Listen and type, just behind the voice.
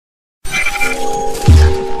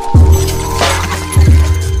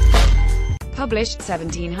published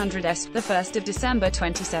 1700 est, 1 December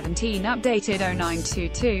 2017, updated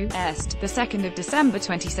 0922 est, 2 December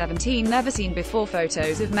 2017. Never seen before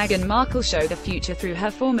photos of Meghan Markle show the future through her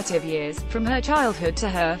formative years, from her childhood to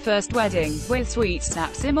her first wedding, with sweet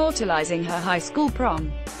snaps immortalizing her high school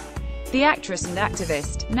prom. The actress and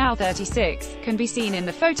activist, now 36, can be seen in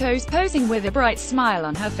the photos posing with a bright smile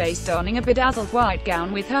on her face, donning a bedazzled white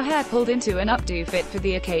gown with her hair pulled into an updo fit for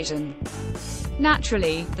the occasion.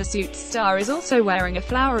 Naturally, the Suits star is also wearing a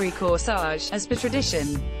flowery corsage, as per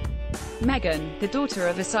tradition. Meghan, the daughter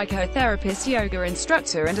of a psychotherapist, yoga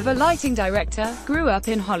instructor and of a lighting director, grew up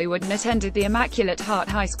in Hollywood and attended the Immaculate Heart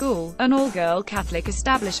High School, an all-girl Catholic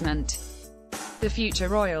establishment. The future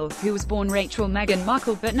royal, who was born Rachel Meghan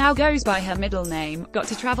Markle but now goes by her middle name, got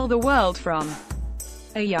to travel the world from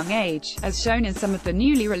a young age, as shown in some of the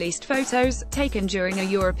newly released photos, taken during a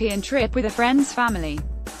European trip with a friend's family.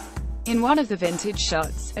 In one of the vintage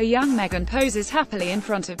shots, a young Meghan poses happily in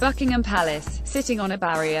front of Buckingham Palace, sitting on a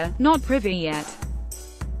barrier, not privy yet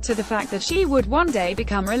to the fact that she would one day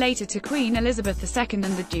become related to Queen Elizabeth II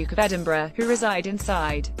and the Duke of Edinburgh, who reside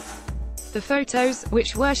inside. The photos,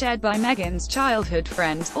 which were shared by Meghan's childhood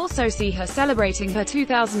friend, also see her celebrating her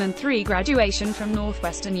 2003 graduation from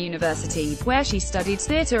Northwestern University, where she studied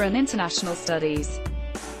theatre and international studies.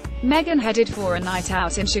 Meghan headed for a night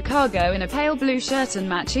out in Chicago in a pale blue shirt and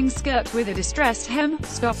matching skirt with a distressed hem,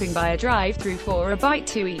 stopping by a drive-thru for a bite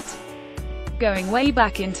to eat. Going way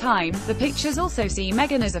back in time, the pictures also see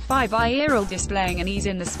Meghan as a 5-year-old displaying an ease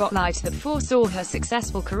in the spotlight that foresaw her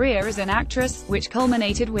successful career as an actress, which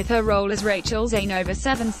culminated with her role as Rachel Zane over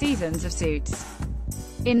 7 seasons of Suits.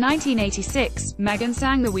 In 1986, Meghan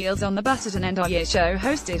sang The Wheels on the Bus at an end-of-year show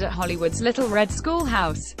hosted at Hollywood's Little Red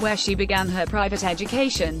Schoolhouse, where she began her private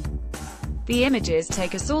education. The images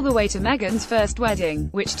take us all the way to Meghan's first wedding,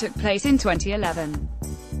 which took place in 2011.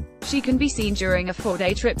 She can be seen during a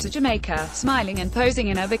 4-day trip to Jamaica, smiling and posing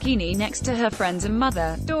in a bikini next to her friends and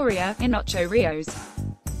mother, Doria, in Ocho Rios.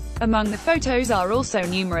 Among the photos are also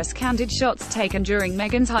numerous candid shots taken during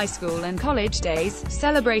Meghan's high school and college days,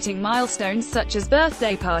 celebrating milestones such as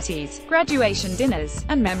birthday parties, graduation dinners,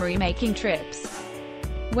 and memory-making trips.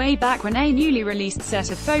 Way back when, a newly released set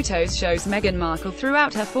of photos shows Meghan Markle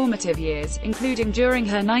throughout her formative years, including during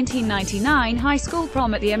her 1999 high school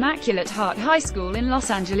prom at the Immaculate Heart High School in Los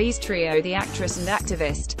Angeles. Trio, the actress and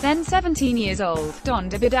activist, then 17 years old,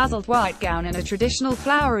 donned a bedazzled white gown and a traditional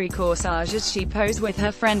flowery corsage as she posed with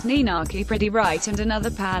her friend Ninaki Pretty Right and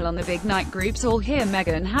another pal on the Big Night Groups All. Here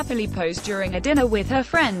Meghan happily posed during a dinner with her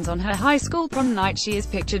friends on her high school prom night. She is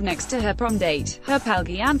pictured next to her prom date, her pal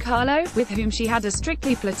Giancarlo, with whom she had a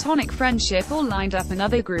strictly platonic friendship. All lined up.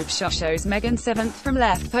 Another group shot shows Meghan 7th from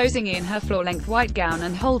left posing in her floor-length white gown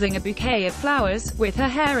and holding a bouquet of flowers, with her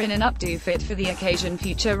hair in an updo fit for the occasion.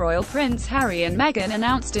 Future royal Prince Harry and Meghan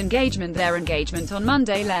announced engagement. Their engagement on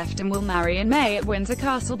Monday left and will marry in May at Windsor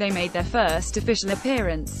Castle. They made their first official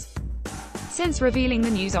appearance since revealing the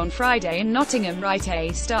news on Friday in Nottingham. Right,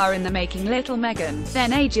 a star in the making, little Meghan,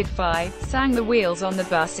 then aged 5, sang The Wheels on the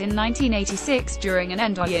Bus in 1986 during an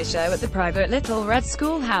end-of-year show at the private Little Red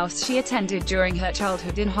Schoolhouse she attended during her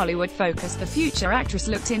childhood in Hollywood. Focus. The future actress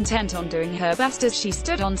looked intent on doing her best as she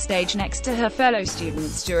stood on stage next to her fellow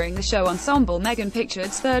students during the show ensemble. Meghan,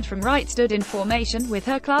 pictured third from right, stood in formation with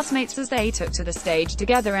her classmates as they took to the stage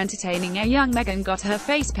together, entertaining a young Meghan got her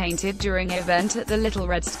face painted during an event at the Little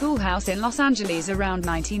Red Schoolhouse in Los Angeles around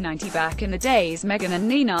 1990. Back in the days, Meghan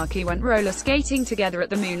and Ninaki went roller skating together at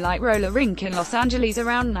the Moonlight Roller Rink in Los Angeles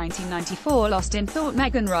around 1994. Lost in thought,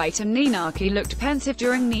 Meghan Wright and Ninaki looked pensive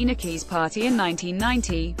during Ninaki's party in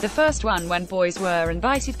 1990, the first one when boys were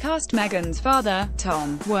invited. Cast. Meghan's father,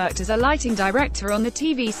 Tom, worked as a lighting director on the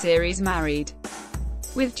TV series Married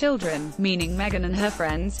with Children, meaning Meghan and her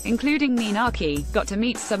friends, including Ninaki, got to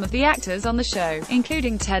meet some of the actors on the show,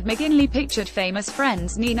 including Ted McGinley. Pictured famous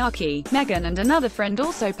friends Ninaki, Meghan and another friend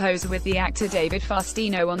also posed with the actor David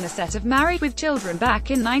Faustino on the set of Married with Children.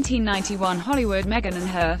 Back in 1991 Hollywood, Meghan and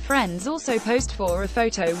her friends also posed for a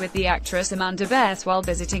photo with the actress Amanda Beth while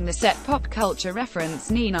visiting the set. Pop culture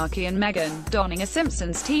reference. Ninaki and Meghan, donning a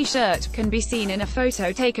Simpsons t-shirt, can be seen in a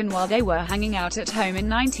photo taken while they were hanging out at home in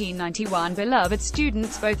 1991. Beloved students.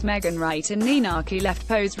 Both Meghan Wright and Ninaki left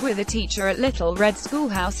posed with a teacher at Little Red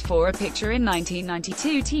Schoolhouse for a picture in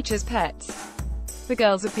 1992. Teachers' pets. The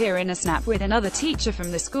girls appear in a snap with another teacher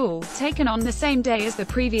from the school, taken on the same day as the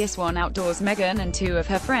previous one outdoors. Meghan and two of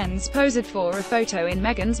her friends posed for a photo in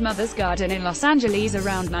Meghan's mother's garden in Los Angeles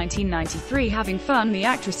around 1993. Having fun, the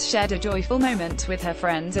actress shared a joyful moment with her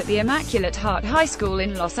friends at the Immaculate Heart High School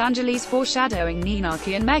in Los Angeles, foreshadowing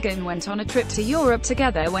Ninaki and Meghan went on a trip to Europe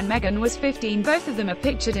together when Meghan was 15. Both of them are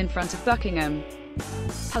pictured in front of Buckingham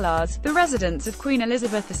Palace, the residence of Queen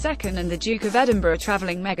Elizabeth II and the Duke of Edinburgh.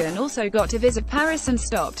 Travelling Meghan also got to visit Paris and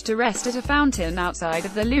stopped to rest at a fountain outside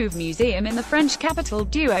of the Louvre Museum in the French capital.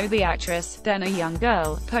 Duo. The actress, then a young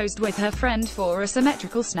girl, posed with her friend for a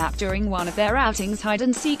symmetrical snap during one of their outings. Hide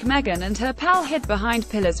and seek. Meghan and her pal hid behind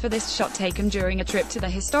pillars for this shot, taken during a trip to the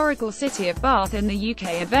historical city of Bath in the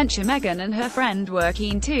UK. Adventure. Meghan and her friend were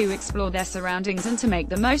keen to explore their surroundings and to make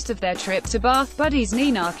the most of their trip to Bath. Buddies.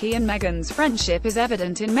 Ninaki and Meghan's friendship is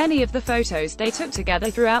evident in many of the photos they took together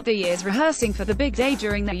throughout the years rehearsing for the big day.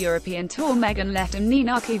 During their European tour, Meghan left and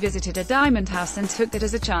Ninaki visited a diamond house and took that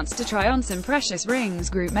as a chance to try on some precious rings.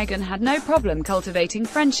 Group. Meghan had no problem cultivating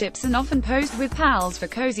friendships and often posed with pals for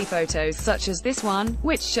cozy photos such as this one,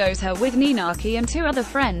 which shows her with Ninaki and two other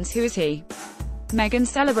friends. Who is he? Meghan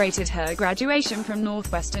celebrated her graduation from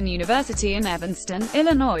Northwestern University in Evanston,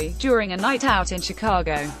 Illinois, during a night out in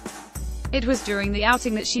Chicago. It was during the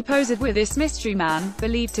outing that she posed with this mystery man,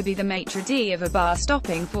 believed to be the maitre d' of a bar.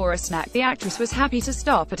 Stopping for a snack, the actress was happy to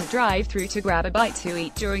stop at a drive-thru to grab a bite to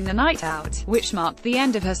eat during the night out, which marked the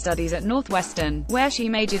end of her studies at Northwestern, where she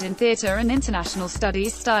majored in theatre and international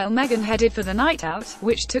studies. Style. Meghan headed for the night out,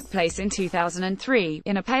 which took place in 2003,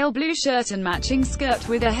 in a pale blue shirt and matching skirt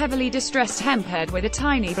with a heavily distressed hemp with a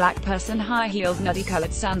tiny black purse and high-heeled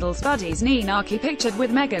nutty-colored sandals. Buddies. Ninaki pictured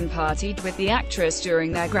with Meghan partied with the actress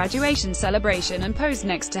during their graduation celebration and posed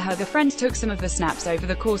next to her. The friend took some of the snaps over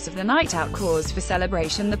the course of the night out. Cause for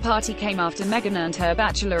celebration. The party came after Meghan earned her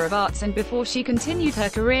Bachelor of Arts and before she continued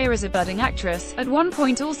her career as a budding actress, at one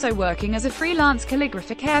point also working as a freelance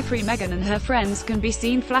calligrapher. Carefree. Meghan and her friends can be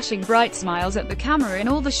seen flashing bright smiles at the camera in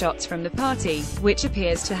all the shots from the party, which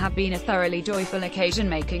appears to have been a thoroughly joyful occasion.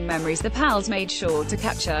 Making memories. The pals made sure to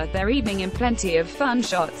capture their evening in plenty of fun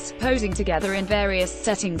shots, posing together in various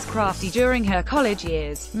settings. Crafty. During her college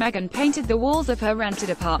years, Meghan painted the walls of her rented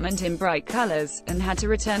apartment in bright colors, and had to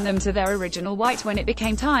return them to their original white when it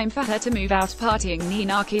became time for her to move out. Partying.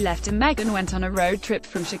 Ninaki left and Meghan went on a road trip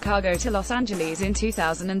from Chicago to Los Angeles in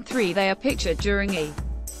 2003. They are pictured during a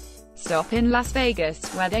stop in Las Vegas,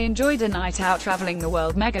 where they enjoyed a night out. Traveling the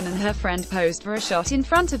world. Meghan and her friend posed for a shot in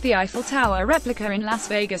front of the Eiffel Tower replica in Las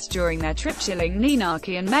Vegas during their trip. Chilling.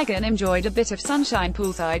 Ninaki and Meghan enjoyed a bit of sunshine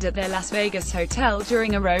poolside at their Las Vegas hotel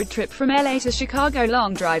during a road trip from LA to Chicago.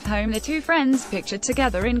 Long drive home. The two friends, pictured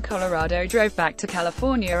together in Colorado, drove back to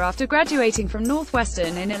California after graduating from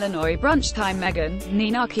Northwestern in Illinois. Brunch time. Meghan,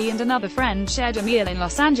 Ninaki and another friend shared a meal in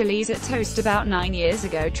Los Angeles at Toast about 9 years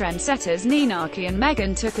ago. Trendsetters. Ninaki and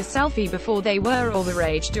Meghan took a selfie before they were all the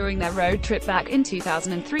rage during their road trip back in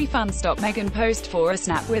 2003. Fun stop. Meghan posed for a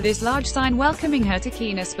snap with this large sign welcoming her to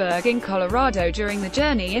Keenesburg in Colorado during the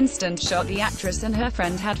journey. Instant shot. The actress and her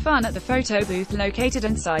friend had fun at the photo booth located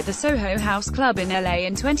inside the Soho House Club in LA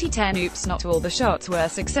in 2010. Oops, not all the shots were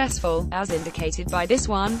successful, as indicated by this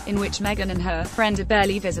one, in which Meghan and her friend are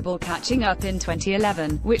barely visible. Catching up in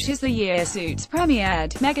 2011, which is the year Suits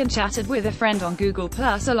premiered, Meghan chatted with a friend on Google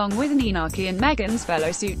Plus along with Ninaki and Meghan's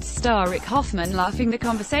fellow Suits star Rick Hoffman. Laughing. The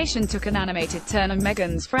conversation took an animated turn and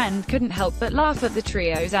Meghan's friend couldn't help but laugh at the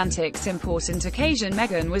trio's antics. Important occasion.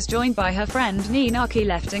 Meghan was joined by her friend Ninaki,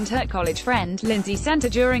 left her college friend Lindsay Center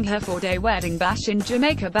during her 4-day wedding bash in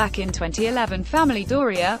Jamaica back in 2011. Family.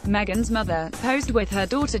 Doria, Meghan's mother, posed with her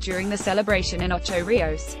daughter during the celebration in Ocho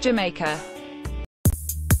Rios, Jamaica.